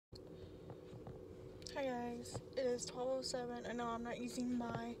Hi guys, it is 12:07. I know I'm not using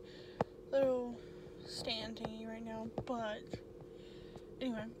my little stand thingy right now, but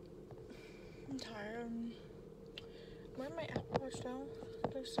anyway, I'm tired. I'm wearing my Apple Watch though.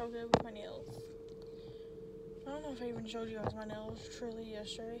 They're so good with my nails. I don't know if I even showed you guys my nails truly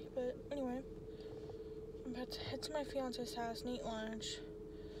yesterday, but anyway, I'm about to head to my fiance's house and eat lunch.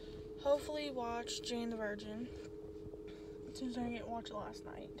 Hopefully watch Jane the Virgin, since I didn't watch it last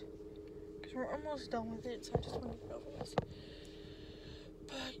night. We're almost done with it, so I just want to get over this.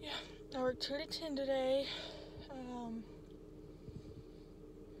 But yeah, I worked 2 to 10 today. I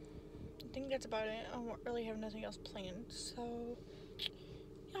think that's about it. I don't really have nothing else planned. So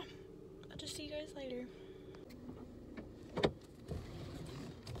yeah, I'll just see you guys later.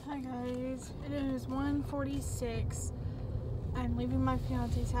 Hi guys, it is 1:46. I'm leaving my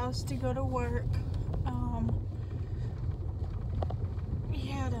fiance's house to go to work. We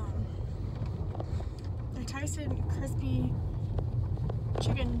had a Tyson crispy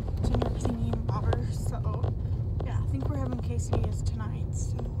chicken tender thingy and bobber, so yeah, I think we're having quesadillas tonight.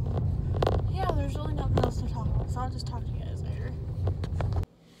 So yeah, there's really nothing else to talk about, so I'll just talk to you guys later.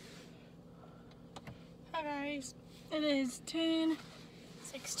 Hi guys, it is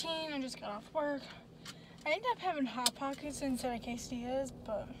 10:16. I just got off work. I ended up having Hot Pockets instead of quesadillas,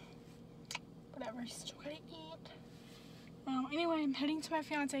 but whatever, still gotta eat. Anyway, I'm heading to my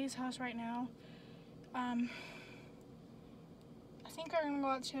fiance's house right now. I think I'm gonna go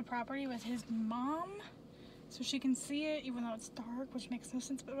out to the property with his mom so she can see it, even though it's dark, which makes no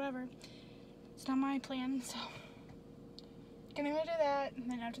sense, but whatever. It's not my plan, so gonna go do that, and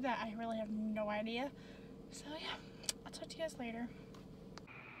then after that, I really have no idea. So yeah, I'll talk to you guys later.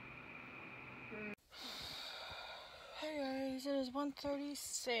 Hey guys, it is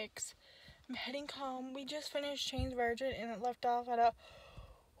 1:36. I'm heading home. We just finished Jane's Virgin, and it left off at a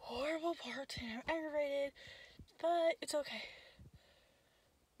horrible part, and I'm aggravated, but it's okay.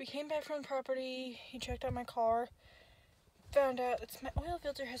 We came back from the property. He checked out my car, found out my oil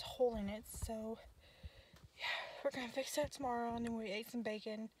filter has a hole in it, so yeah, we're gonna fix that tomorrow. And then we ate some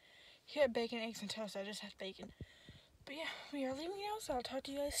bacon. He had bacon, eggs, and toast. I just had bacon. But yeah, we are leaving now, so I'll talk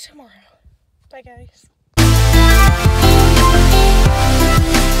to you guys tomorrow. Bye guys.